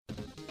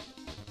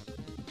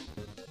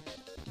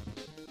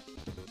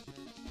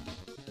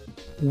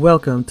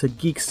Welcome to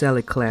Geek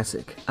Salad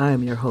Classic. I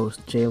am your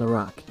host, Jay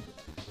LaRock.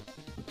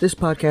 This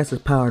podcast is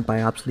powered by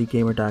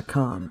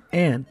ObsoleteGamer.com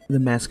and the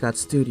Mascot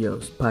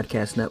Studios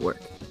podcast network.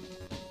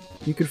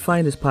 You can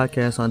find this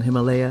podcast on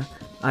Himalaya,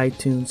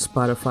 iTunes,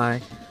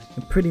 Spotify,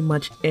 and pretty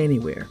much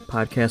anywhere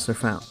podcasts are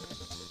found.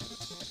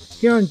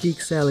 Here on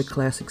Geek Salad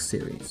Classic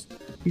series,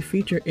 we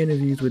feature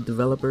interviews with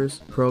developers,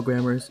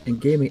 programmers, and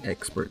gaming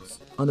experts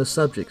on the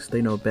subjects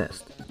they know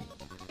best.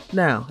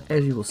 Now,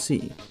 as you will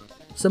see,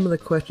 some of the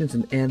questions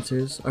and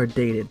answers are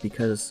dated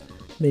because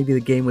maybe the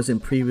game was in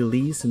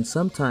pre-release and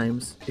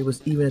sometimes it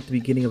was even at the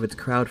beginning of its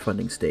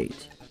crowdfunding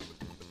stage.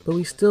 But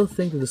we still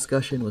think the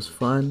discussion was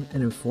fun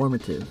and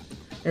informative,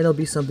 and it'll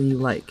be something you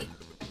like,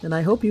 and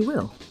I hope you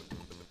will.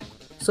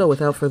 So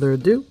without further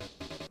ado,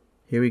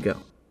 here we go.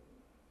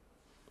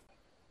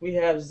 We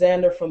have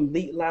Xander from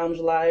Leet Lounge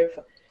Live.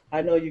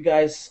 I know you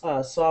guys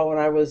saw when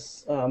I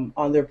was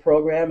on their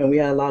program, and we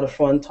had a lot of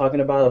fun talking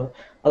about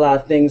a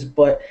lot of things,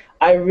 but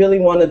I really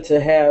wanted to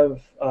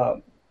have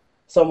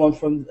someone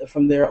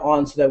from there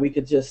on so that we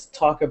could just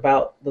talk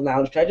about the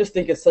lounge. I just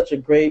think it's such a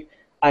great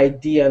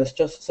idea, and it's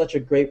just such a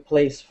great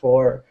place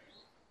for,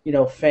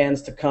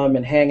 fans to come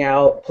and hang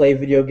out, play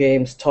video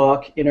games,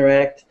 talk,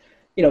 interact,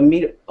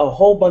 meet a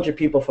whole bunch of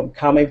people from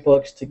comic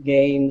books to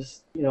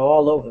games,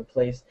 all over the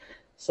place.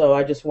 So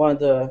I just wanted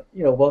to,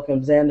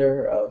 welcome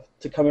Xander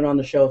to coming on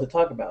the show to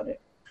talk about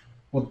it.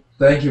 Well,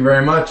 thank you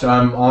very much.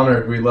 I'm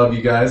honored. We love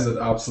you guys at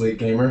Obsolete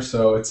Gamer,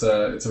 so it's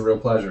a real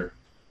pleasure.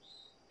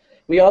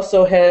 We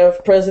also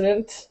have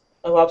President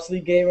of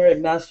Obsolete Gamer,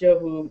 Ignacio,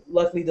 who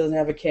luckily doesn't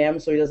have a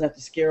cam, so he doesn't have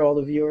to scare all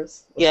the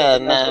viewers. Yeah,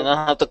 and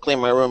I have to clean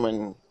my room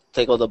and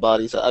take all the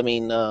bodies.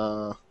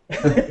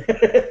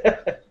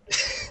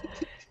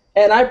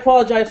 And I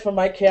apologize for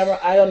my camera.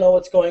 I don't know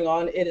what's going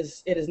on. It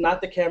is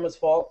not the camera's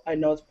fault. I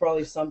know it's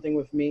probably something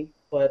with me,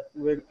 but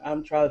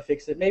I'm trying to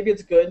fix it. Maybe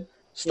it's good.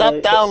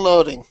 Stop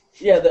downloading.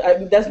 Yeah,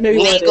 that's maybe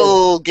what it is.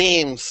 Legal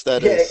games,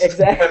 that is. Yeah,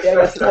 exactly. Yeah,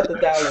 that's not the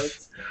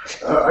downloads.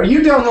 Are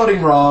you downloading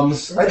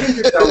ROMs? I think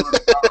you're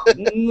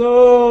downloading ROMs.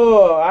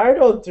 No, I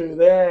don't do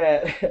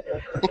that.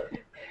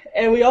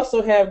 And we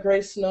also have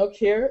Grace Snoke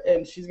here,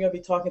 and she's going to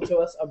be talking to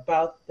us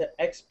about the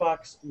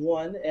Xbox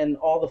One and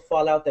all the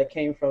fallout that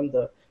came from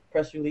the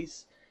press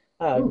release.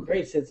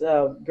 Grace, it's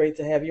great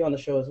to have you on the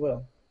show as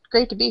well.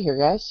 Great to be here,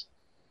 guys.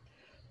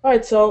 All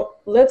right, so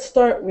let's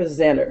start with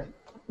Xander.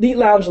 Leet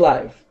Lounge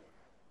Live.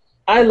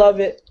 I love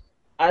it.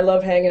 I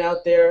love hanging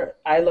out there.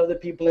 I love the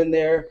people in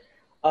there.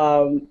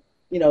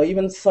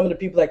 Even some of the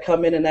people that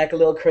come in and act a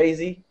little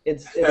crazy.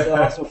 It's an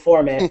awesome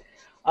format.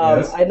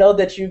 Yes. I know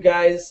that you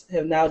guys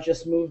have now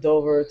just moved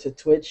over to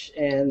Twitch,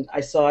 and I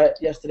saw it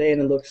yesterday,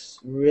 and it looks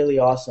really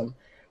awesome.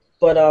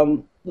 But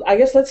I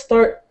guess let's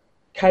start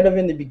kind of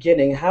in the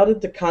beginning. How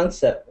did the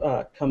concept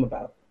come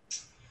about?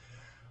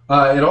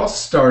 It all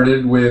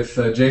started with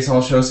Jace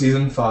Hall Show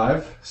Season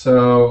 5.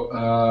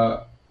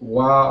 So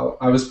while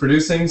I was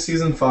producing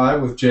Season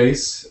 5 with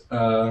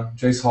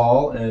Jace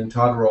Hall and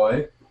Todd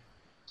Roy,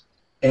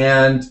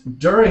 and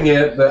during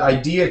it, the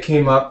idea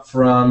came up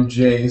from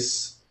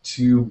Jace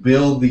to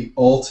build the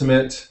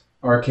ultimate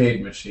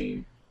arcade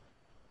machine.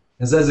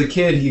 As a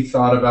kid, he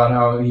thought about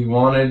how he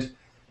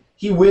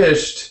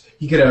wished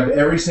he could have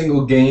every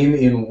single game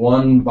in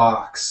one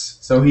box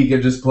so he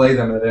could just play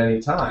them at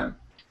any time.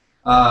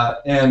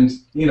 And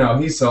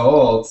he's so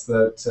old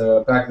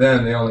that back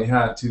then they only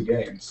had 2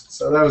 games.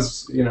 So that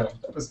was,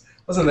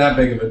 wasn't that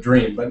big of a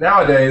dream. But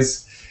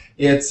nowadays,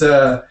 it's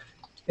a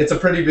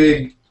pretty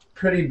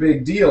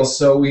big deal.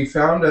 So we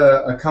found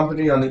a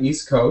company on the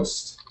East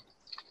Coast,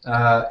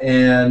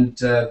 and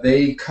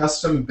they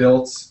custom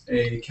built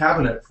a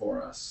cabinet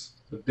for us.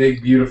 The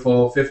big,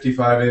 beautiful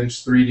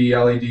 55-inch 3D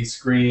LED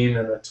screen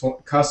and a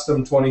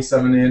custom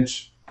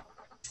 27-inch,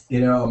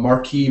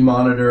 marquee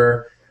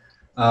monitor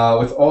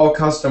with all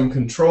custom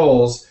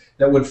controls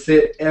that would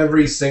fit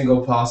every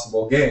single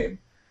possible game.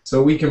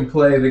 So we can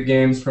play the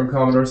games from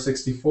Commodore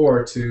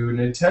 64 to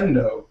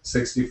Nintendo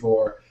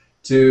 64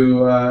 to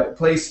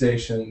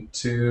PlayStation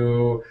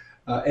to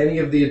any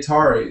of the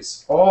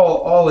Ataris,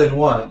 all in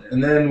one.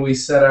 And then we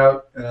set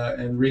out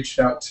and reached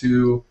out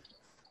to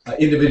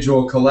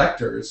individual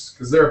collectors,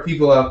 because there are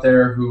people out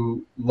there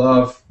who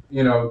love,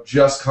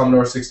 just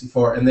Commodore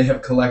 64, and they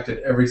have collected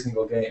every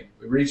single game.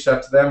 We reached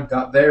out to them,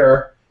 got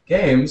their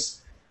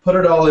games, put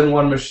it all in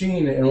one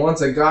machine, and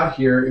once it got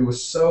here, it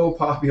was so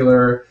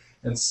popular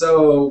and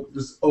so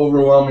just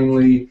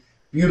overwhelmingly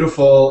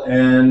beautiful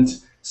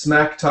and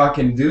smack talk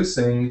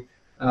inducing,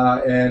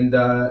 and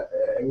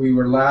we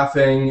were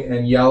laughing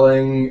and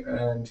yelling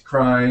and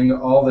crying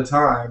all the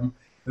time,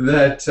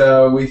 that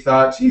we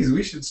thought, geez,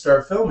 we should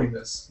start filming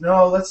this.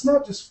 No, let's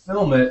not just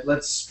film it,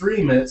 let's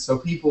stream it so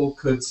people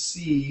could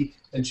see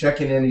and check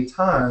in any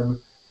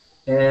time.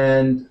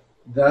 And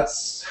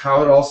that's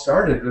how it all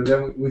started. And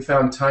then we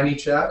found Tiny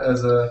Chat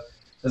as a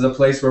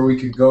place where we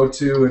could go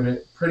to, and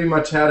it pretty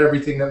much had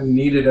everything that we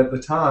needed at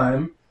the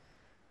time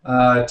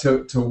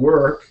to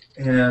work.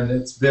 And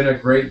it's been a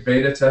great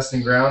beta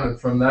testing ground, and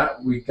from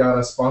that we got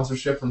a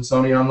sponsorship from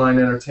Sony Online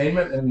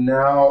Entertainment, and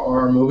now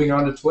are moving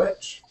on to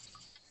Twitch.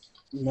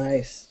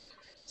 Nice.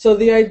 So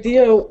the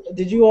idea,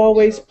 did you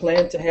always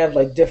plan to have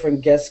like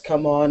different guests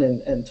come on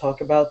and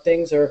talk about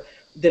things, or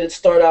did it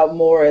start out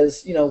more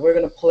as, we're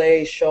gonna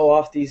play, show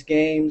off these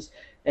games,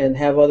 and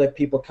have other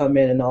people come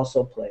in and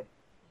also play?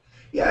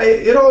 Yeah,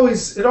 it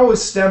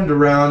always stemmed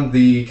around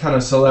the kind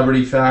of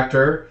celebrity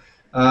factor.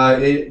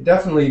 It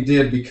definitely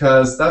did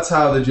because that's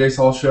how the Jace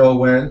Hall show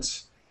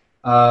went.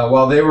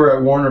 While they were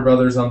at Warner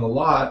Brothers on the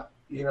lot,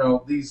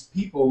 these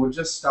people would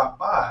just stop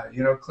by.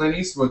 Clint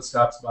Eastwood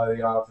stops by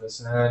the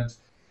office, and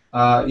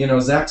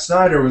Zack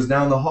Snyder was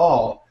down the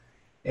hall,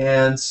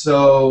 and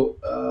so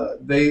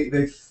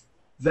they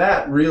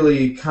that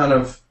really kind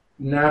of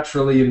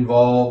naturally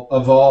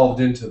evolved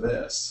into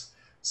this,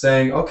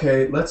 saying,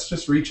 okay, let's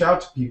just reach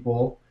out to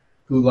people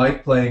who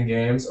like playing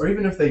games, or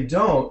even if they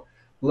don't,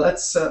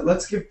 let's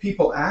give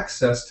people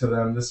access to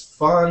them, this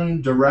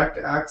fun, direct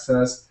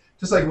access.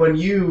 Just like when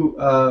you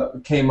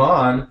came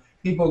on,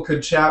 people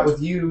could chat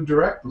with you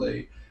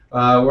directly,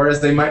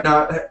 whereas they might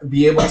not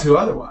be able to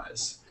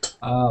otherwise.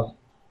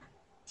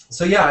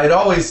 So yeah, it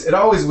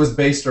always was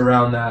based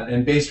around that,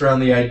 and based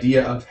around the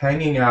idea of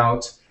hanging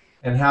out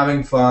and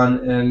having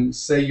fun. And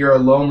say you're a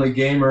lonely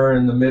gamer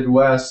in the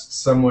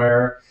Midwest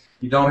somewhere,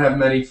 you don't have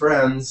many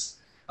friends,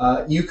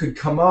 you could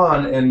come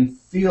on and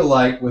feel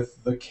like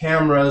with the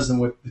cameras and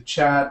with the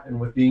chat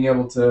and with being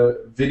able to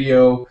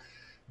video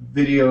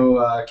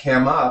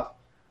cam up,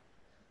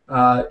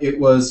 it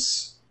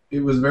was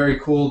very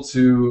cool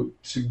to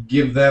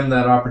give them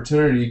that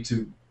opportunity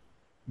to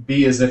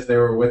be as if they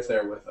were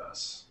there with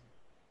us.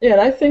 Yeah,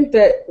 and I think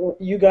that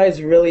you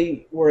guys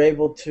really were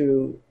able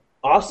to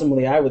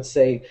awesomely, I would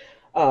say,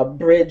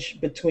 bridge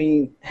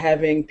between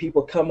having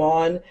people come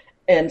on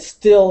and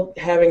still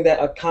having that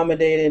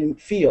accommodating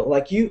feel.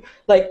 Like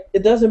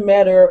it doesn't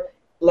matter,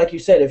 like you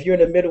said, if you're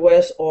in the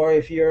Midwest or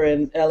if you're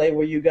in LA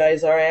where you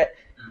guys are at,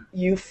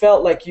 you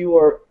felt like you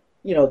were,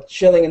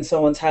 chilling in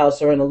someone's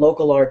house or in a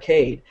local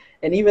arcade.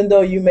 And even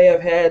though you may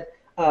have had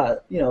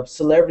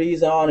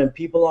celebrities on and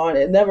people on,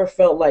 it never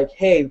felt like,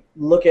 hey,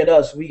 look at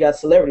us, we got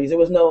celebrities. It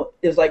was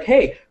like,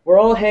 hey, we're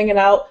all hanging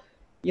out,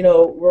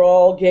 we're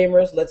all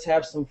gamers, let's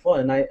have some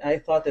fun. And I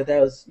thought that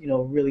was,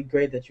 really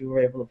great that you were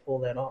able to pull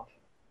that off.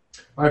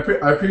 I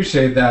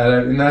appreciate that,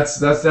 and that's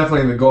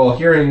definitely the goal.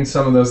 Hearing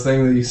some of those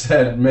things that you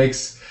said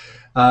makes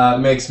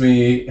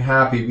me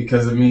happy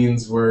because it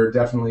means we're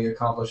definitely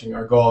accomplishing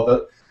our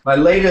goal. My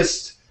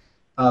latest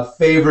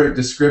favorite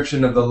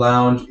description of the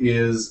lounge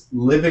is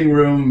living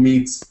room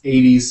meets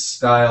 80s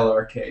style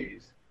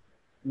arcade.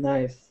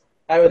 Nice.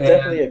 I would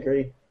definitely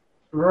agree.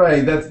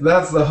 Right,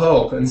 that's the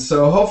hope. And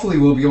so hopefully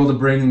we'll be able to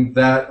bring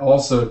that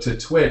also to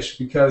Twitch,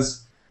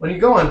 because when you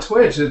go on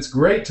Twitch, it's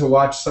great to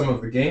watch some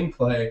of the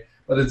gameplay,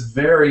 but it's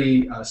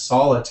very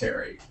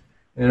solitary,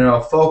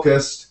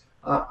 focused.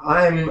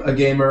 I'm a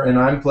gamer and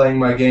I'm playing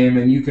my game,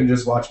 and you can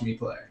just watch me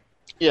play.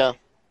 Yeah.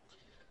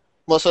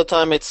 Most of the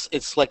time,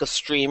 it's like a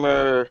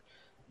streamer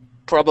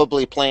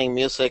probably playing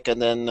music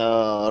and then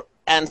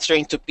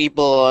answering to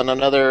people on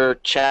another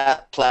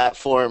chat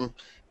platform.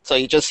 So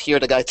you just hear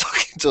the guy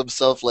talking to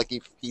himself like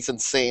he's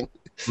insane.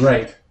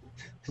 Right.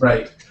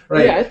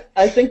 Yeah,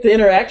 I think the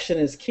interaction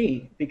is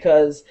key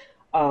because,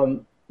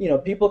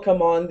 people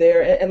come on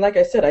there, and like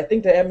I said, I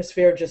think the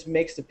atmosphere just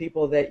makes the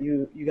people that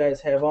you guys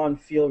have on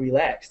feel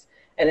relaxed.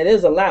 And it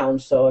is a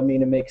lounge, so I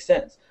mean, it makes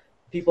sense.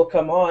 People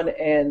come on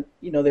and,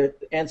 they're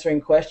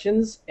answering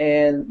questions,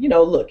 and,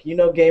 look,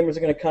 gamers are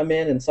going to come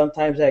in and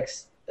sometimes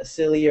ask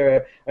silly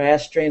or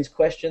ask strange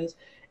questions.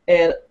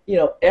 And,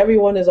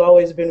 everyone has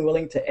always been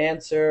willing to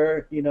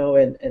answer,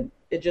 and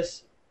it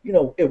just,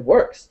 it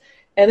works.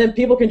 And then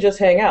people can just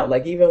hang out.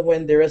 Like, even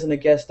when there isn't a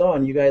guest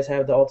on, you guys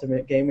have the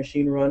Ultimate Game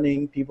Machine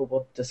running. People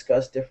will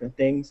discuss different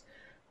things.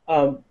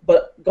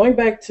 But going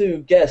back to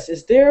guests,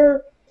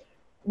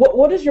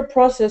 what is your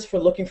process for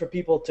looking for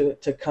people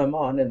to come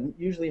on? And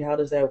usually how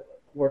does that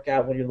work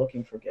out when you're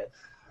looking for guests?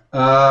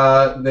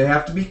 They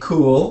have to be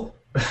cool.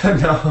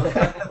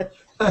 No.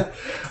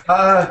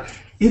 A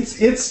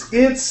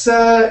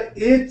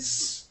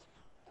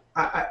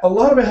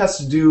lot of it has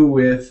to do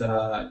with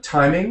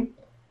timing,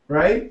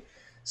 right?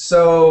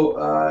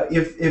 So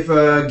if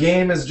a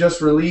game is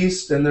just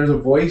released and there's a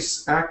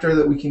voice actor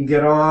that we can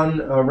get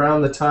on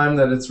around the time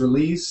that it's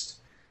released,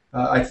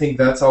 I think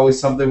that's always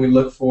something we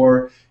look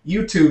for.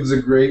 YouTube's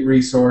a great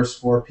resource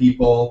for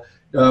people.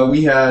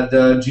 We had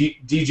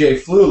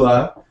DJ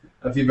Flula,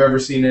 if you've ever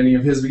seen any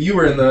of his, but you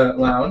were in the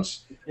lounge.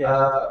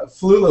 Yeah.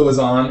 Flula was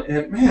on,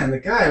 and man, the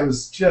guy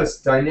was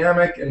just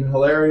dynamic and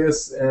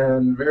hilarious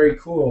and very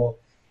cool.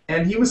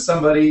 And he was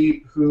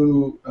somebody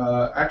who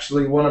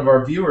actually one of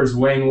our viewers,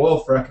 Wayne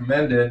Wolf,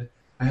 recommended.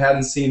 I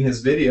hadn't seen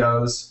his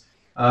videos,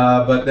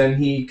 but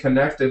then he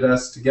connected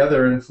us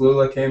together and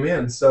Flula came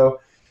in. So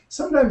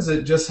sometimes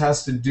it just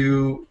has to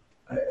do,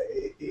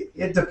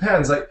 it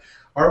depends. Like,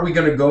 are we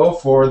going to go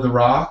for The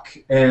Rock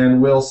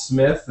and Will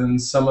Smith and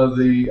some of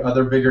the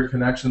other bigger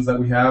connections that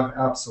we have?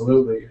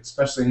 Absolutely,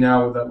 especially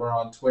now that we're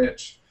on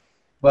Twitch.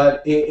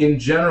 But in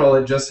general,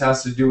 it just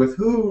has to do with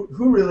who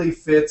really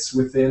fits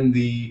within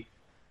the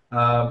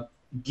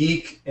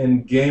geek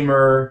and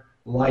gamer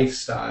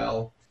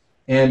lifestyle,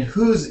 and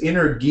whose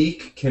inner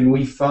geek can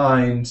we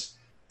find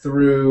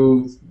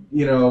through,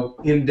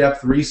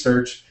 in-depth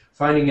research,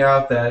 finding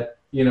out that,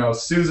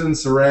 Susan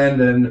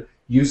Sarandon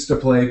used to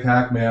play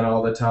Pac-Man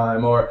all the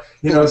time, or,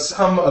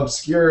 some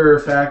obscure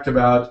fact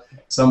about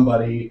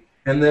somebody,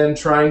 and then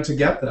trying to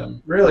get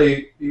them.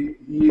 Really,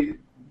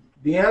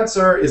 the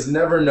answer is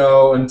never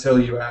no until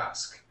you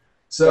ask.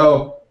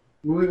 So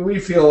we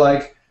feel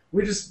like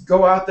we just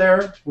go out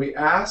there, we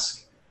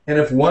ask, and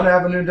if one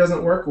avenue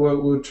doesn't work,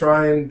 we'll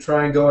try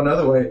and go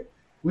another way.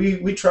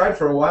 We tried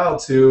for a while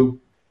to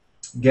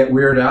get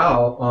Weird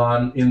Al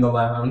on in the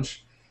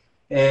lounge,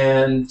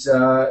 and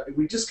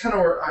we just kind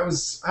of were. I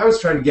was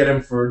trying to get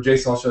him for Jay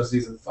Saul Show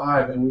season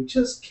 5, and we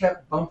just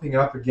kept bumping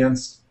up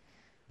against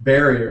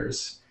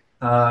barriers.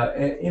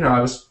 And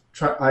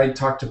I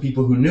talked to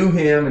people who knew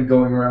him, and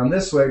going around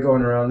this way,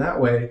 going around that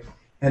way.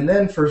 And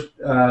then for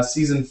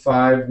season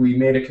 5, we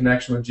made a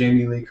connection with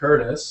Jamie Lee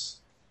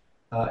Curtis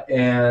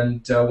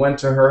and went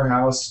to her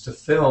house to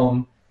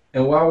film.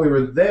 And while we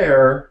were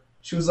there,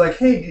 she was like,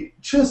 hey,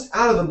 just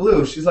out of the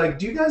blue, she's like,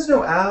 do you guys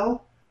know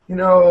Al?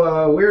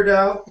 Weird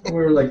Al? And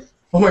we were like,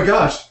 oh my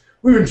gosh,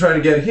 we've been trying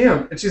to get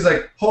him. And she's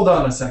like, hold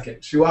on a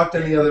second. She walked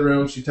in the other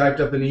room, she typed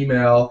up an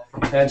email,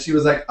 and she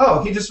was like,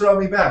 oh, he just wrote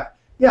me back.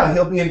 Yeah,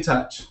 he'll be in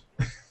touch.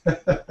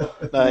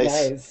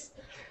 Nice.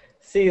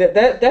 See,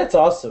 that's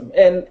awesome.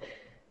 And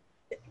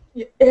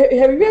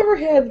have you ever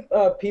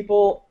had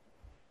people,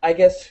 I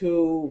guess,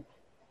 who,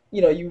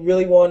 you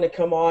really wanted to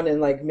come on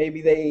and like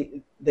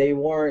maybe they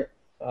weren't,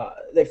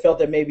 they felt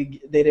that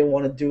maybe they didn't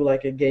want to do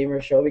like a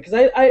gamer show? Because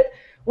I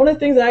one of the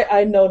things that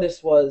I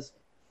noticed was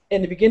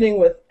in the beginning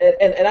with,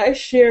 and I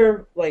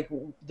share like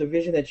the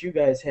vision that you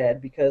guys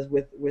had, because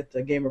with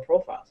the gamer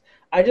profiles,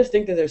 I just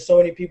think that there's so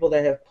many people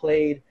that have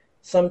played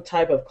some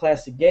type of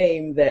classic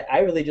game that I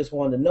really just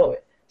wanted to know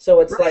it.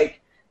 So it's right.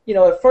 Like,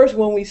 at first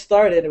when we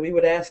started, we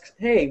would ask,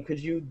 hey, could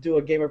you do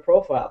a gamer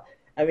profile?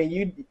 I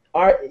mean,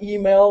 our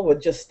email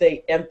would just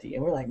stay empty,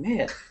 and we're like,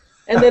 man.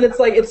 And then it's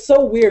like, it's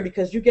so weird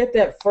because you get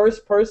that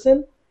first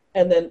person,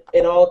 and then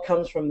it all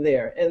comes from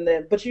there. And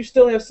then, but you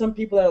still have some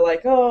people that are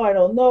like, oh, I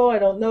don't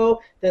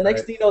know. The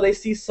next thing you know, they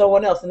see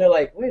someone else, and they're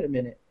like, wait a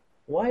minute,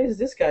 why is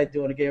this guy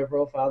doing a gamer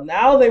profile?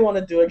 Now they want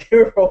to do a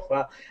gamer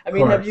profile. I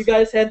mean, have you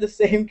guys had the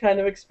same kind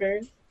of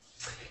experience?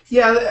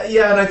 Yeah,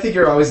 and I think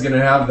you're always going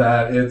to have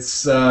that.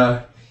 It's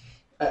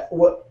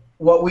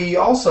what we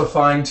also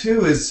find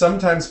too is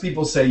sometimes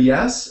people say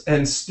yes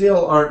and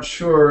still aren't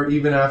sure,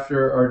 even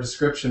after our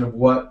description of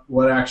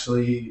what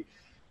actually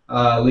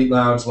Elite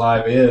Lounge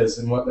Live is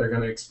and what they're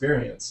going to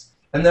experience.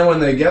 And then when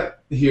they get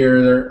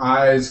here, their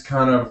eyes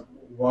kind of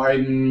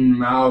widen,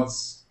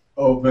 mouths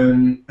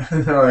open,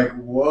 and they're like,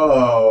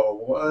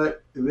 whoa,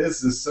 what?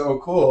 This is so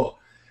cool.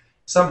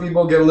 Some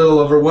people get a little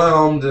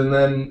overwhelmed and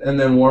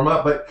then warm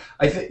up, but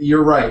I think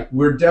you're right.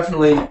 We're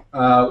definitely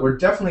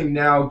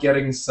now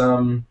getting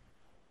some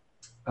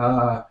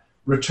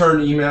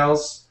return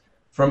emails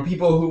from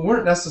people who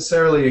weren't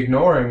necessarily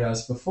ignoring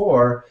us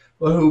before,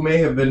 but who may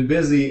have been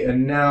busy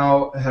and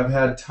now have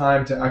had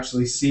time to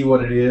actually see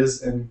what it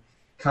is and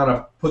kind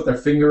of put their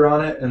finger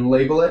on it and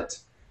label it.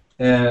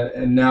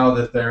 And now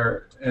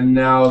they're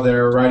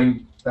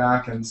writing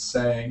back and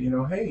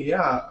saying, hey,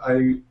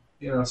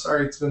 yeah,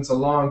 sorry it's been so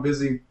long,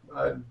 busy.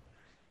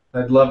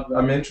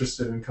 I'm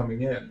interested in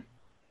coming in.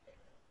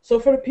 So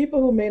for the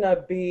people who may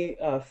not be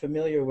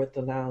familiar with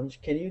the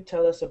lounge, can you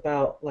tell us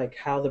about like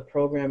how the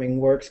programming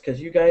works?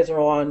 Because you guys are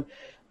on,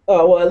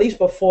 well, at least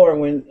before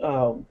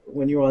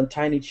when you were on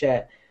Tiny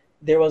Chat,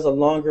 there was a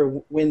longer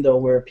window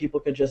where people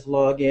could just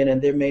log in, and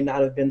there may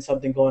not have been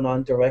something going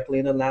on directly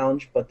in the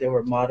lounge, but there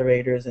were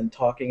moderators and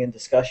talking and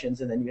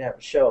discussions, and then you have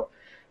a show.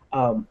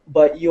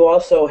 But you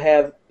also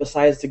have,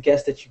 besides the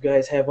guests that you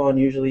guys have on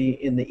usually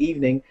in the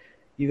evening,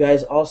 you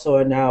guys also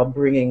are now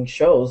bringing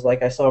shows.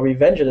 Like I saw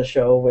Revenge of the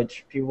Show,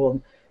 which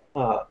people,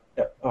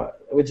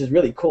 which is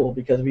really cool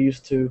because we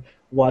used to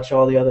watch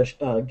all the other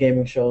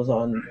gaming shows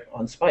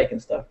on Spike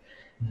and stuff.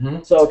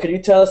 Mm-hmm. So could you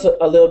tell us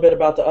a little bit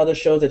about the other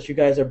shows that you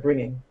guys are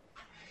bringing?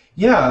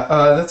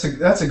 Yeah,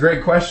 that's a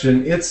great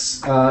question.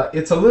 It's a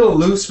little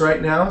loose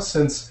right now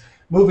since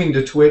moving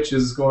to Twitch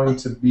is going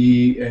to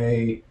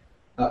be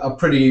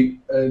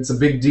it's a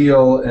big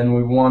deal, and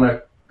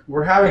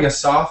we're having a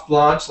soft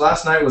launch.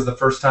 Last night was the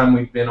first time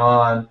we've been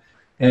on,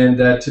 and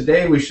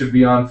today we should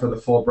be on for the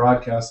full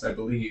broadcast, I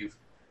believe.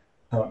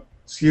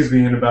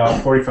 In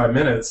about 45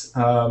 minutes.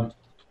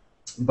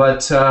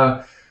 But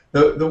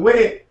the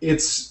way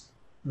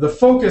the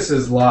focus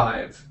is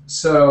live.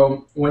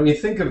 So when you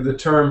think of the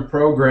term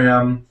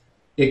program,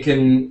 it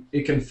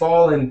can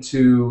fall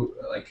into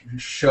like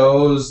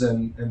shows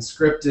and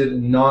scripted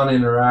and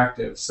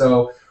non-interactive.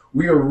 So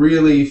we are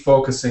really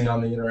focusing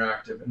on the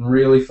interactive and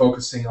really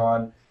focusing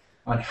on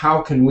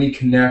how can we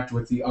connect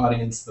with the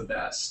audience the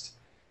best.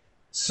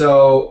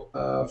 So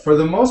for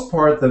the most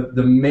part,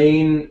 the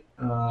main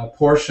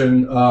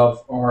portion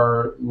of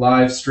our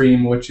live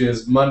stream, which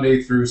is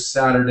Monday through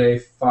Saturday,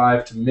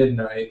 5 to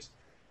midnight,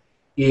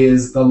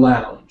 is the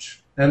lounge.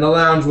 And the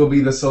lounge will be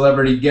the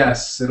celebrity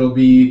guests. It'll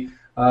be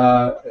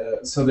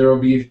So there will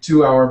be a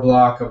 2-hour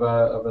block of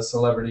a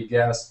celebrity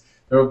guest.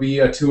 There will be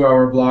a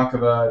 2-hour block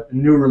of a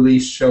new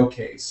release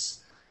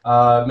showcase.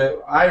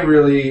 I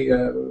really,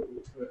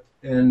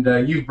 and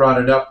you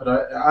brought it up,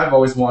 but I've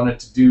always wanted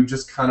to do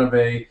just kind of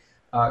a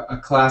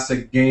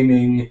classic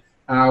gaming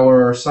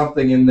hour or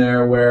something in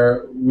there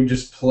where we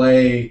just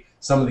play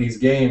some of these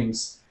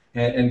games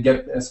and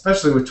get,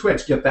 especially with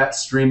Twitch, get that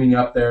streaming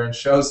up there and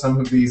show some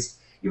of these,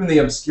 even the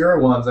obscure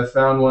ones. I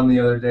found one the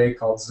other day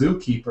called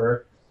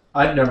Zookeeper.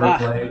 I'd never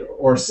played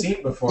or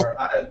seen before.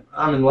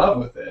 I'm in love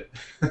with it.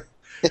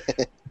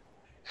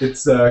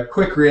 It's a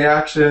quick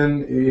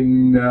reaction,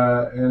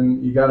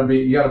 and you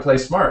gotta play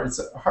smart. It's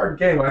a hard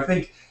game. I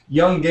think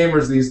young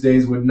gamers these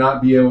days would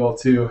not be able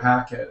to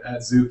hack it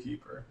at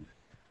Zookeeper.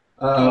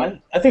 I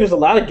think there's a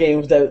lot of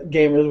games that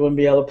gamers wouldn't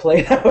be able to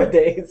play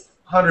nowadays.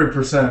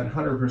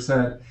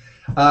 100%.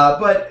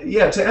 But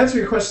yeah, to answer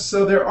your question,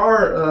 so there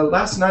are.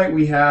 Last night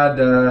we had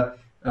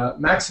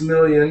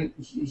Maximilian.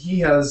 He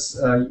has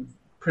a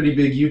pretty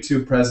big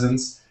YouTube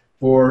presence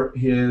for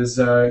his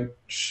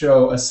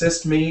show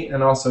Assist Me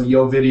and also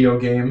Yo Video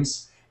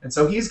Games. And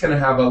so he's going to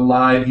have a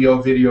live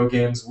Yo Video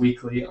Games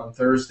weekly on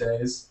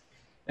Thursdays.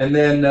 And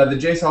then the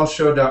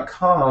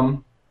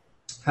JaceHallShow.com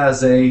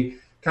has a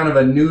kind of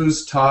a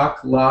news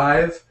talk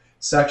live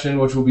section,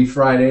 which will be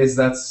Fridays.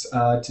 That's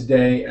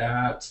today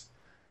at,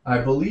 I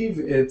believe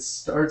it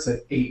starts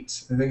at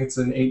 8. I think it's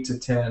an 8 to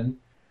 10.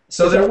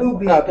 So there will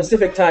be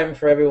Pacific time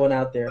for everyone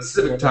out there.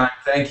 Pacific time,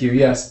 thank you.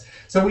 Yes.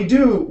 So we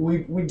do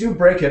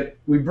break it.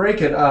 We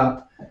break it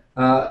up,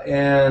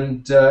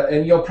 and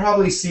you'll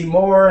probably see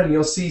more, and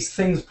you'll see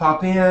things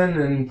pop in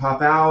and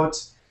pop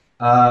out.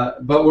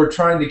 But we're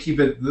trying to keep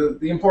it.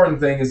 The important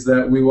thing is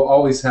that we will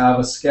always have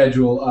a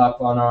schedule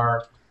up on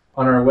our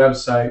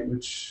website,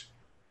 which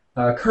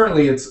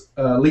currently it's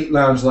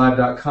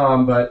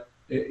EliteLoungeLive.com, but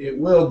it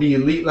will be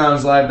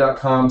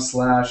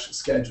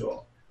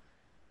EliteLoungeLive.com/schedule.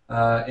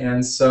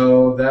 And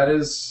so that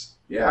is,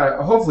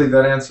 yeah, hopefully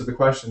that answered the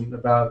question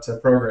about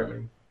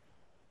programming.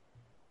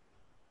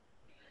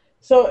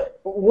 So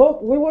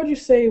what would you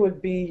say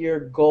would be your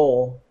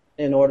goal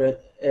in order,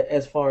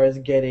 as far as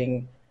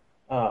getting,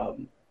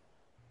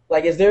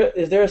 like, is there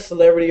a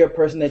celebrity or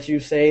person that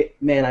you say,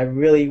 man, I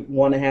really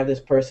want to have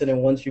this person,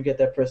 and once you get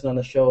that person on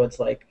the show, it's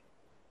like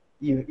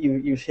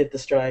you hit the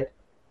stride?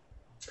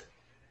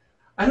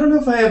 I don't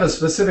know if I have a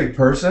specific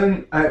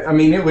person. I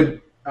mean, it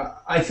would.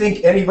 I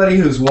think anybody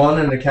who's won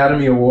an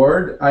Academy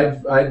Award,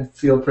 I'd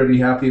feel pretty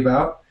happy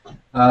about,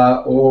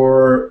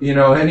 or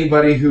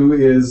anybody who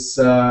is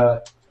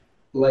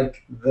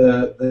like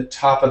the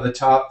top of the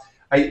top.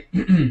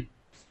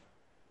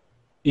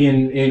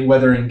 In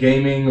whether in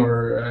gaming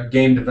or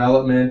game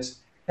development,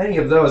 any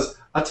of those.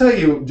 I'll tell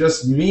you,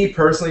 just me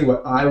personally,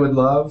 what I would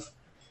love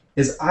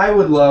is I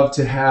would love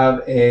to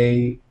have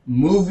a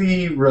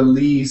movie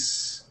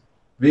release,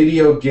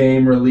 video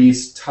game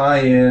release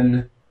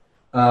tie-in.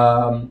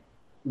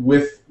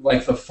 With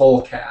like the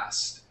full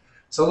cast.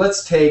 So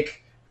let's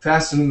take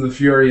Fast and the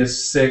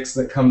Furious 6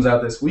 that comes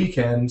out this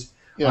weekend.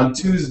 Yeah. On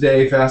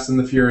Tuesday, Fast and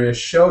the Furious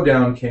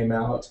Showdown came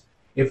out.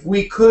 If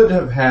we could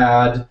have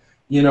had,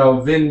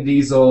 Vin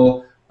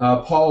Diesel,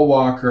 Paul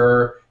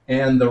Walker,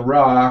 and The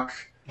Rock,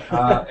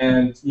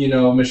 and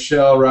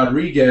Michelle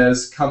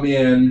Rodriguez come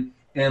in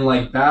and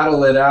like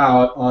battle it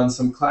out on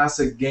some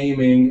classic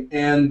gaming,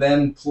 and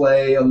then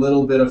play a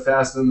little bit of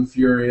Fast and the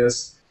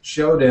Furious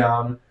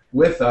Showdown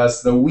with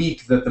us the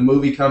week that the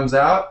movie comes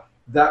out,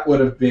 that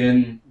would have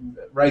been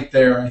right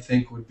there. I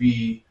think would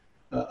be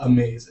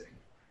amazing.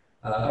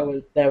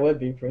 That would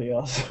be pretty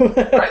awesome.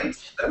 Right?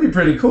 That'd be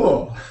pretty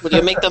cool. Would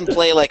you make them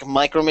play like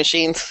Micro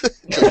Machines?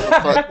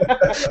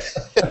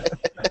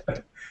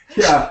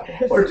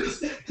 or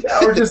just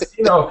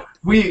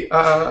we.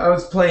 I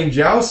was playing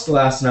Joust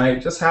last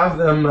night. Just have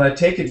them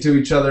take it to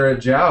each other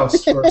at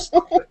Joust or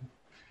something.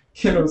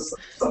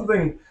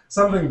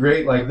 Something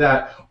great like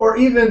that, or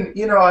even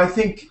I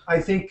think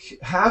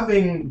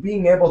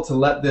being able to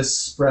let this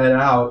spread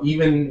out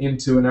even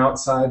into an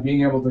outside,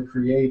 being able to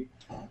create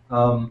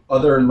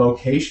other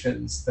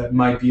locations that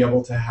might be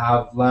able to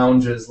have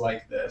lounges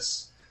like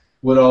this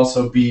would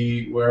also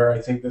be where I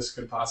think this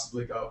could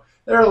possibly go.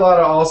 There are a lot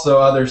of also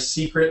other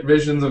secret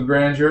visions of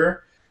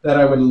grandeur that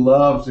I would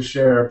love to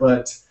share,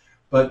 but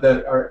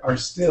that we're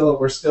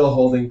still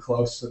holding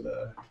close to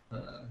the.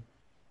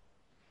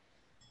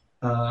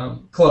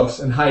 Close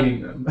and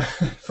hiding them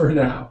for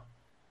now.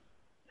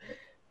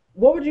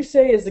 What would you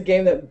say is the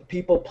game that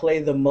people play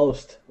the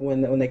most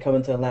when they come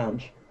into a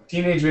lounge?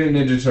 Teenage Mutant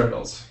Ninja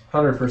Turtles,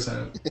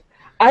 100%.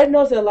 I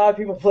noticed that a lot of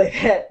people play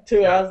that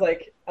too. Yeah. I was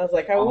like,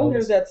 I wonder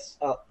if that's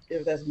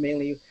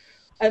mainly.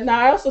 And now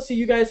I also see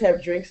you guys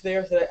have drinks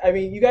there. So I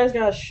mean, you guys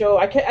got a show.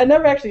 I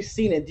never actually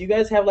seen it. Do you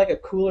guys have like a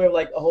cooler,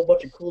 like a whole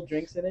bunch of cool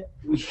drinks in it?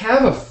 We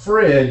have a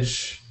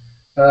fridge.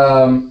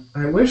 I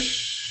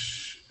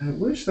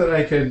wish that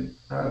I could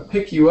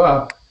pick you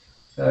up.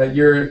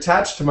 You're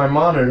attached to my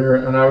monitor,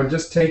 and I would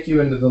just take you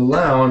into the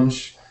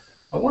lounge.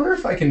 I wonder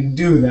if I can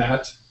do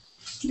that.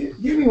 Give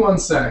me one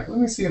sec. Let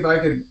me see if I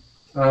could.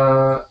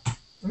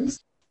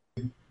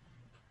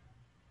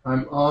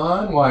 I'm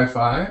on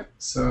Wi-Fi,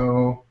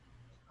 so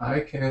I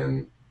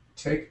can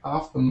take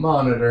off the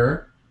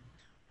monitor.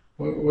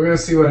 We're gonna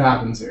see what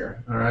happens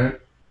here. All right.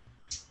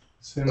 As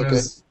soon Okay.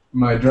 as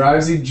my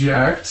drives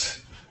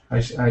eject,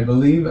 I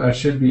believe I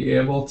should be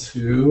able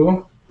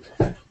to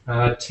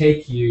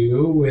take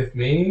you with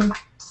me.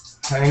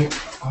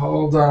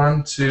 Hold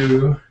on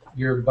to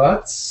your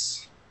butts.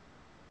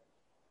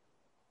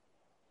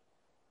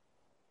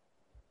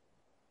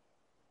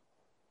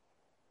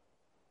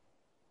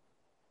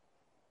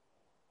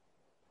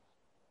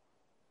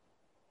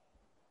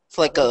 It's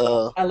like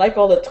a. I like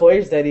all the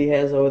toys that he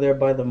has over there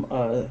by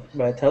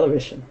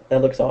television.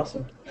 That looks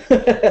awesome.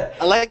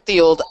 I like the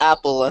old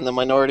Apple and the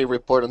Minority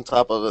Report on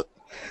top of it.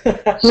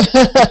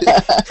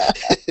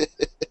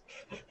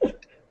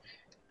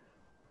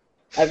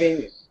 I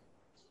mean,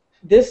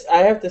 I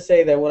have to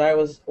say that when I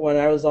was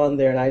on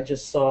there and I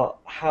just saw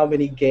how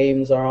many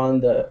games are on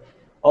the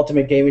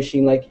Ultimate Game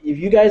Machine. Like, if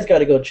you guys got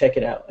to go check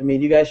it out. I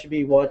mean, you guys should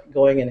be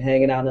going and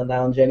hanging out in the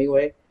lounge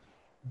anyway.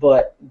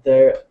 But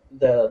the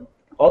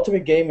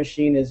Ultimate Game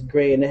Machine is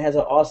great, and it has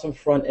an awesome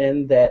front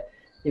end that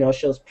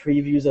shows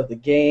previews of the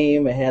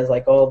game. It has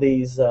like all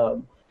these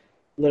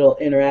little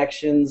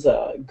interactions,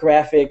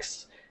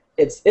 graphics.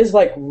 It's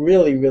like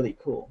really, really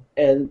cool,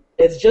 and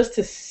it's just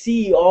to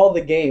see all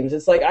the games.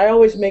 It's like I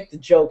always make the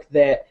joke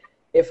that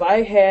if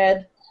I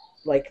had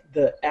like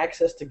the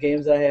access to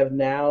games that I have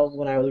now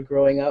when I was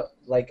growing up,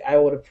 like I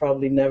would have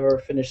probably never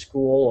finished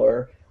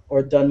school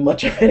or done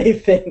much of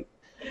anything.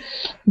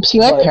 See,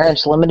 my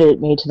parents limited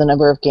me to the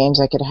number of games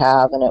I could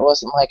have, and it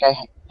wasn't like I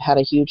had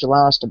a huge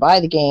allowance to buy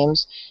the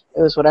games.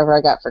 It was whatever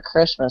I got for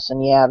Christmas,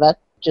 and yeah, that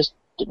just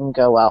didn't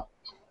go well.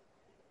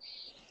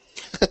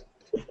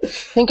 I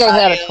think I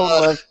had a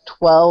total of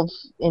 12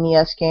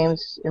 NES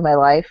games in my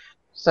life,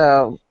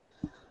 so...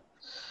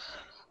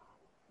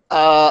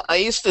 I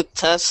used to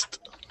test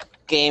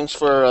games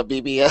for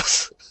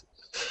BBS,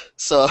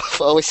 so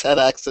I've always had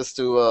access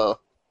to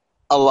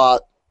a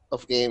lot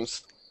of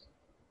games.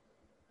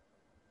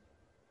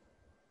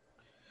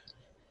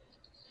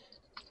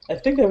 I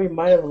think that we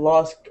might have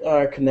lost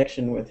our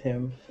connection with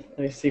him. Let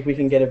me see if we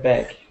can get it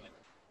back.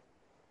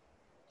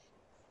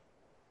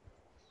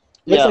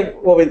 Looks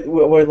like what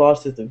we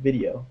lost is the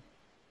video.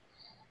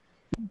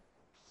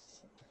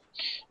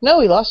 No,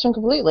 we lost him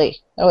completely.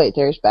 Oh wait,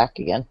 there's back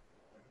again.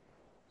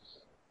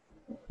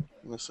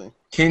 Let me see.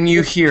 Can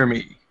you hear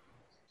me?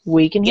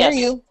 We can hear Yes.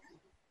 you.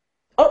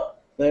 Oh,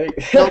 there you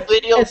go. No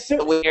video. as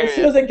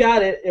soon as I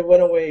got it, it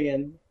went away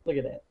again. Look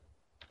at that.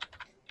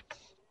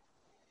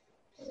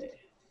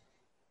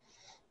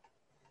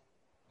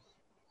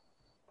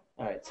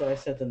 All right, so I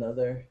sent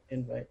another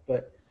invite,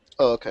 but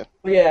okay.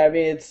 yeah, I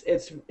mean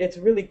it's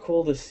really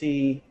cool to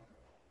see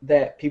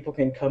that people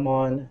can come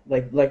on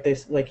like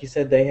you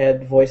said, they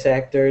had voice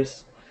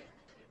actors.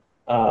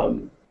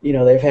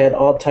 They've had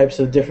all types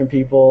of different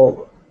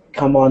people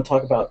come on,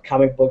 talk about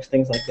comic books,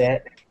 things like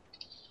that.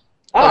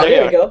 Ah,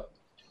 there we go.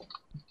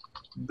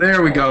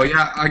 There we go.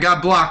 Yeah, I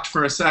got blocked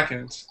for a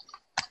second.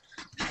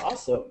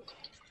 Awesome.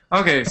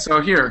 Okay,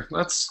 so here,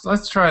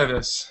 let's try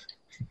this.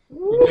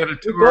 Woo, Get a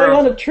tour we're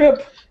going on a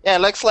trip. Yeah,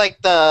 it looks like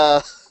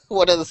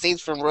one of the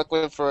scenes from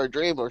Requiem for a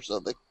Dream or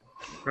something.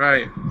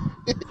 Right.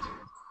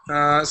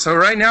 So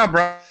right now,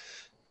 Brian,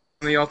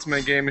 on the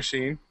Ultimate Game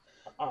Machine.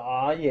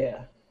 Aw,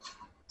 yeah.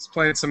 He's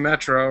playing some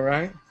Metro,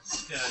 right?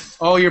 Yeah.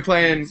 Oh, you're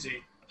playing...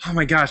 Oh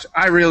my gosh,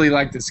 I really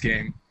like this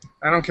game.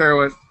 I don't care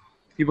what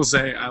people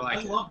say, I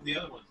like it. I love the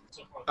other one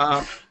so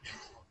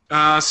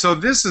far. So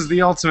this is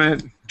the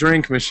Ultimate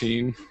Drink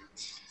Machine,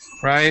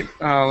 right?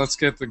 Let's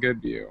get the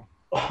good view.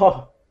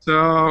 Oh.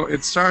 So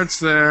it starts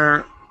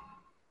there.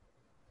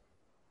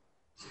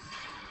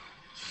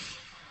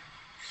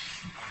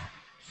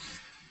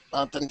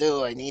 Mountain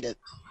Dew, I need it.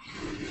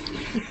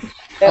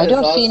 I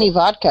don't see any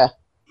vodka.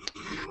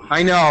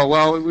 I know.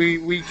 Well,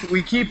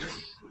 we keep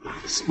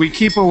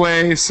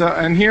away. So,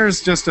 and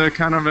here's just a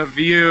kind of a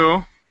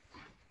view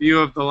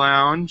of the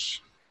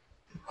lounge.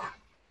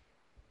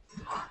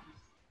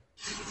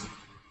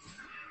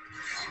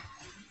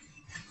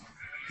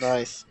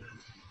 Nice.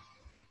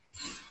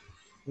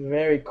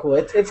 Very cool.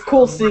 It's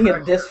cool seeing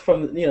it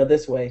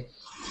this way.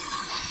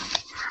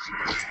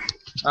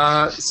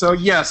 So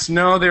yes,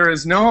 no, there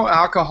is no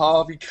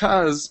alcohol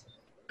because,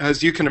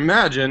 as you can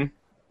imagine,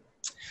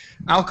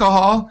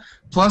 alcohol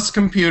plus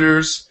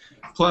computers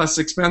plus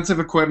expensive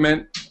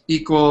equipment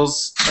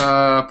equals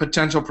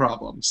potential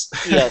problems.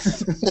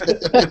 Yes.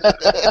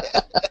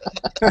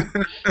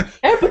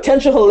 And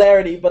potential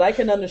hilarity, but I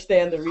can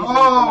understand the reason.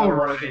 Oh,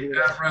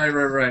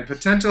 right.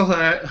 Potential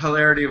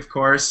hilarity, of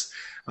course,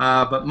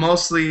 but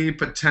mostly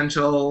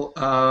potential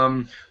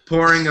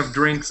pouring of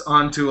drinks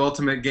onto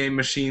Ultimate Game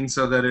Machine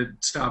so that it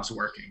stops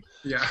working.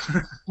 Yeah.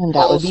 And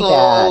that would be bad.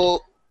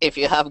 Also, if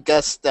you have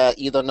guests that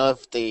you don't know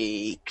if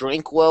they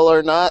drink well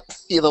or not,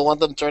 you don't want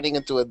them turning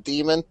into a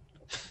demon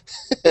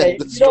and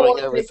destroying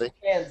everything.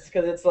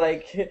 Because it's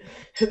like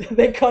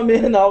they come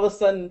in and all of a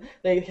sudden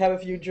they have a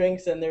few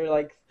drinks and they're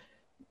like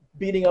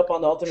beating up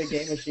on the Ultimate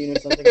Game Machine or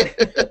something.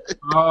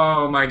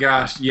 Oh my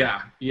gosh!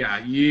 Yeah.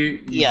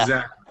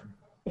 Exactly.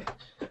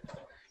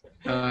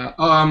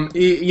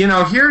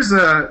 Here's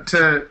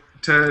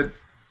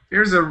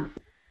a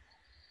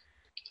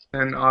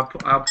and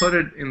I'll put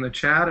it in the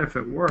chat if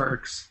it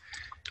works.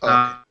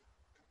 Okay.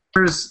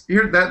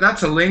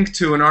 That's a link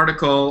to an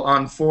article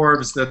on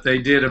Forbes that they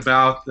did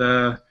about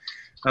the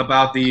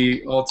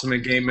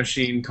Ultimate Game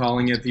Machine,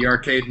 calling it the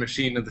arcade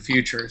machine of the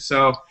future.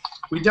 So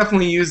we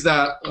definitely use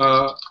that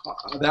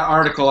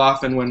article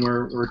often when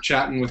we're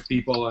chatting with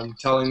people and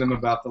telling them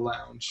about the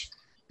lounge.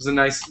 It was a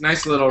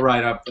nice little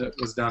write-up that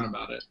was done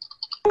about it.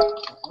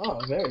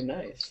 Oh, very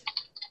nice.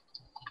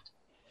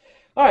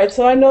 All right,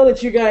 so I know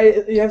that you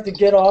have to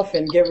get off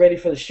and get ready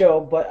for the show,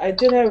 but I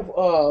did have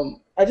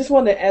I just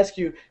wanted to ask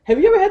you, have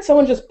you ever had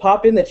someone just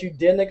pop in that you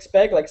didn't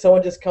expect, like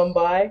someone just come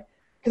by?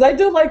 Because I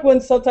do like when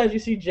sometimes you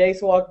see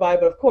Jace walk by,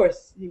 but of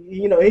course,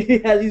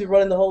 he's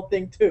running the whole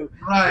thing too.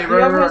 Right, have you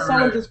ever had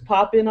someone just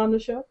pop in on the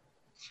show?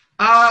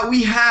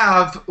 We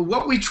have.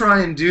 What we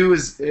try and do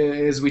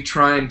is we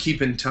try and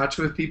keep in touch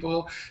with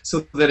people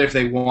so that if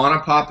they want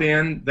to pop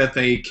in, that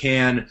they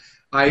can.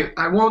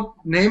 I won't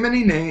name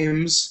any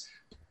names,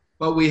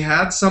 but we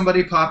had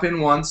somebody pop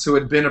in once who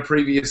had been a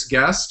previous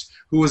guest,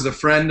 who was a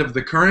friend of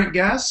the current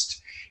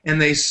guest,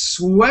 and they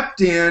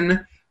swept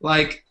in.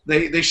 Like,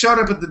 they showed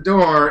up at the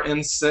door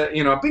and said,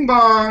 bing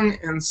bong,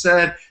 and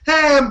said,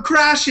 hey, I'm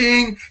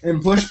crashing,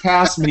 and pushed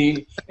past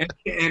me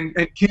and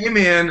came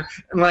in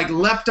and, like,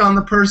 leapt on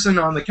the person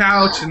on the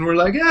couch, and were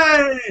like,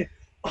 hey!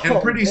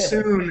 And pretty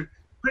soon,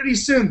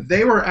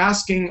 they were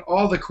asking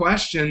all the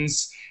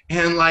questions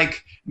and,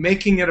 like,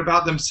 making it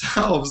about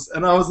themselves.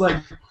 And I was like,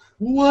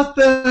 what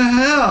the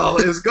hell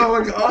is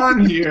going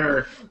on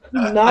here?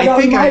 Not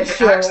on my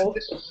show.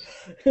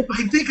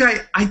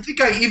 I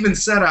think I even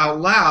said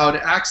out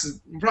loud,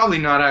 probably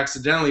not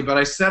accidentally, but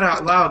I said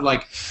out loud,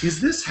 like,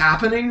 is this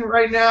happening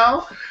right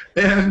now?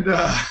 And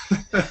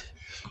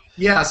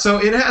yeah, so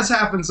it has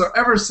happened. So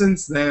ever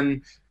since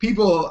then,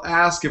 people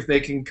ask if they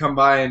can come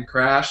by and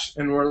crash,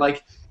 and we're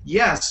like,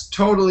 yes,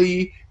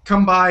 totally,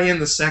 come by in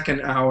the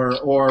second hour,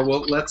 or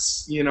well,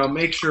 let's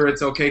make sure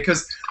it's okay.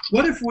 Because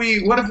what if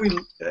we want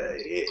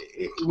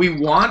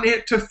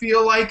it to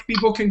feel like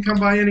people can come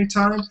by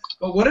anytime?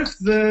 But what if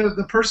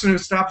the person who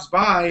stops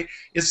by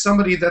is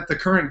somebody that the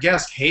current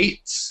guest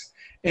hates,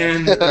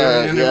 and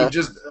it would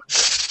just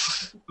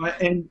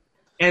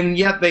and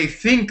yet they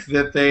think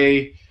that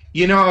they,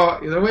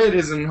 the way it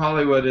is in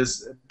Hollywood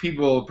is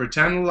people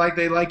pretend like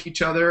they like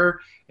each other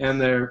and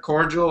they're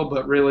cordial,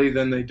 but really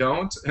then they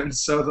don't. And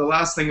so the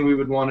last thing we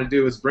would want to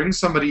do is bring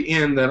somebody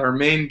in that our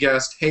main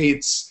guest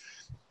hates,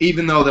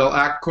 even though they'll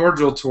act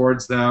cordial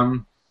towards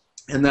them,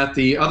 and that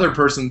the other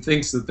person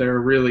thinks that they're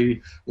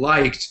really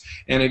liked,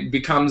 and it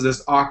becomes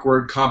this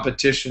awkward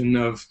competition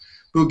of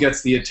who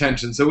gets the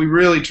attention. So we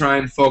really try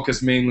and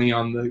focus mainly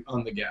on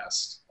the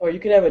guest. Or you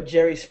could have a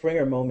Jerry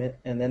Springer moment,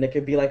 and then it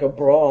could be like a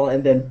brawl,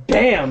 and then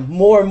bam,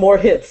 more and more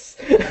hits.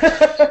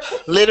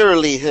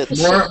 Literally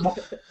hits.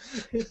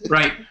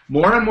 Right,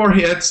 more and more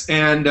hits,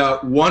 and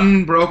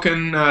one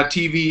broken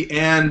TV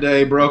and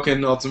a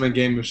broken Ultimate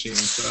Game Machine.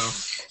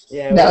 So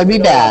yeah, that would be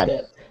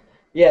bad.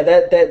 Yeah,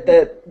 that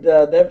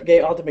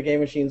game, Ultimate Game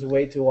Machine is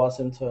way too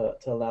awesome to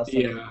allow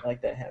something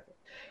like that happen.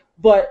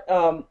 But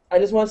I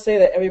just want to say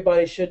that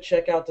everybody should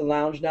check out the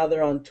lounge. Now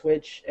they're on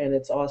Twitch, and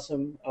it's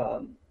awesome.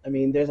 I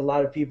mean, there's a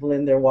lot of people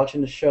in there watching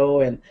the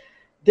show, and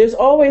there's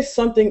always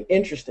something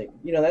interesting.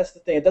 That's the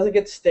thing. It doesn't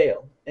get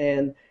stale,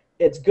 and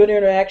it's good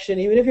interaction.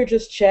 Even if you're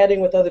just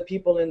chatting with other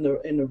people in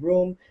the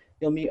room,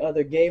 you'll meet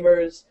other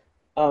gamers.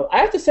 I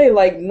have to say,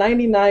 like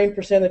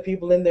 99% of the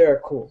people in there are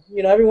cool.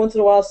 Every once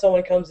in a while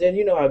someone comes in.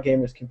 You know how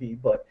gamers can be,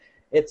 but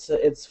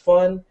it's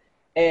fun,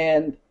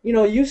 and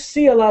you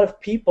see a lot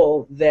of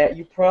people that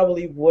you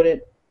probably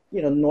wouldn't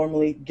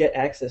normally get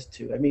access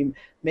to. I mean,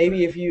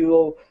 maybe if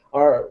you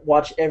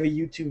watch every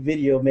YouTube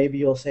video, maybe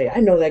you'll say, I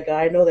know that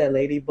guy, I know that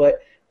lady,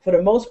 but for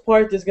the most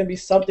part, there's going to be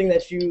something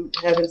that you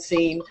haven't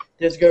seen.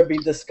 There's going to be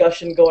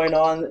discussion going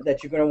on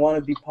that you're going to want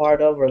to be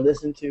part of or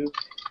listen to.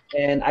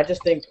 And I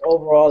just think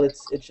overall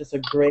it's just a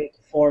great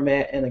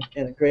format and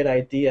a great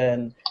idea.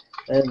 And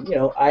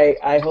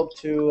I hope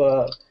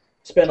to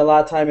spend a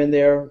lot of time in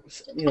there,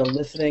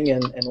 listening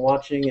and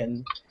watching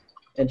and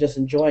just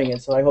enjoying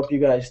it. So I hope you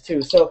guys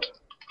too. So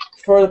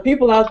for the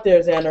people out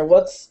there, Xander,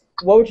 what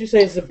would you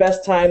say is the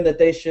best time that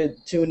they should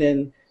tune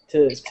in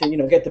to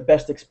get the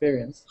best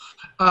experience?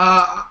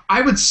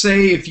 I would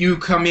say if you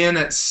come in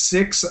at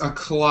 6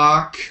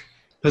 o'clock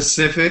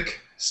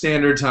Pacific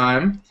Standard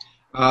Time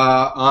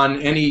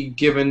on any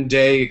given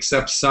day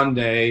except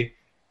Sunday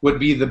would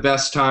be the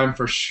best time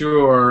for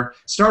sure,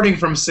 starting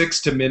from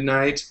 6 to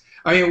midnight.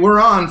 I mean, we're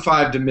on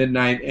 5 to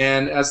midnight,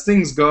 and as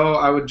things go,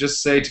 I would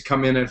just say to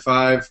come in at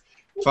 5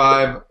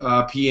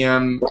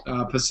 p.m.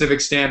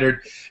 Pacific Standard.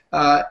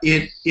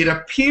 It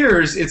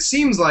appears, it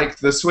seems like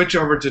the switch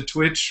to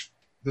Twitch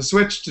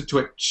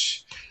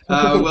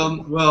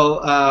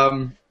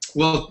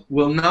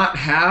will not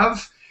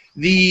have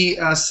the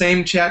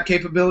same chat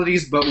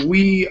capabilities, but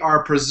we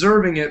are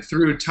preserving it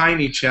through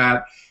Tiny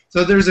Chat.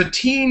 So there's a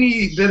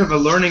teeny bit of a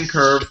learning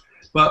curve,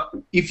 but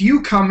if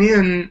you come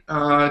in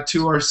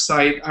to our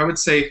site, I would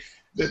say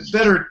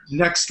better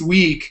next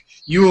week,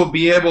 you will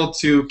be able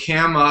to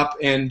cam up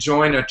and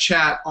join a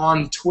chat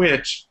on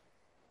Twitch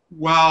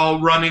while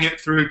running it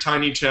through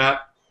Tiny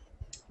Chat.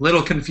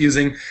 Little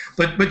confusing,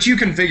 but you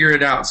can figure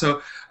it out.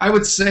 So I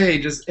would say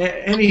just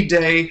any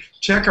day,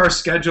 check our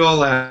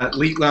schedule at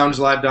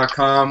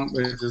eliteloungelive.com,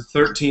 which is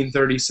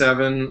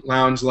 1337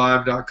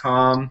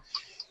 loungelive.com,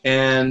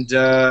 and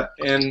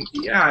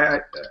yeah,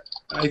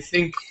 I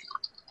think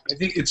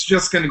it's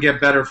just going to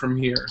get better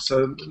from here.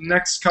 So the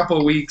next couple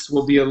of weeks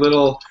will be a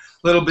little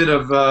bit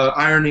of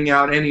ironing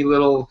out any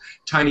little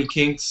tiny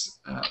kinks,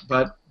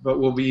 but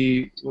we'll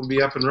be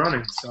up and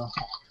running. So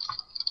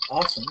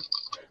awesome.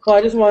 Well,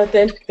 I just want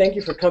to thank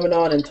you for coming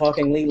on and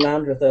talking Elite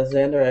Lounge with us,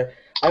 Xander.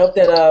 I hope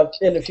that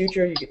in the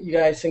future you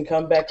guys can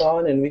come back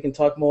on and we can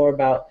talk more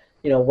about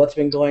what's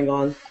been going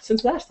on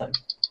since last time.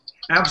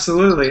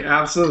 Absolutely.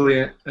 Grace,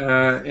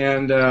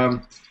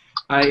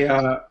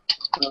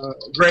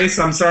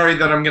 I'm sorry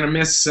that I'm going to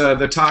miss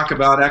the talk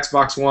about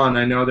Xbox One.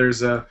 I know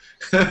there's a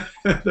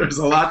there's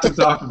a lot to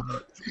talk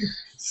about.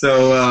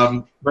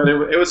 So, but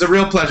it was a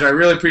real pleasure. I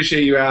really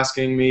appreciate you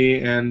asking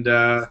me, and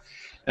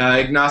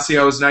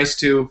Ignacio, it was nice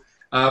to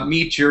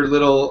meet your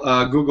little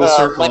Google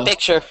circle. My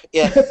picture,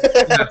 yeah.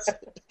 Yes.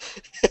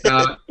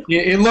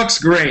 It looks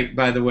great,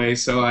 by the way.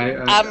 So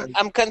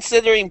I'm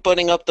considering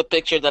putting up the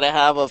picture that I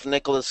have of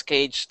Nicolas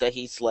Cage that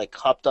he's like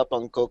hopped up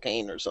on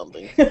cocaine or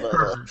something. But,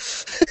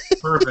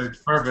 Perfect.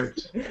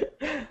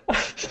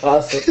 Awesome. All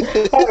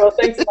right, well,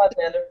 thanks a lot,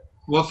 Xander.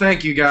 Well,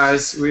 thank you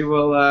guys. We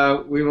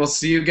will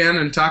see you again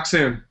and talk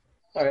soon.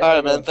 All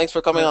right, man. Thanks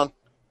for coming on.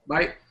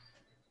 Bye.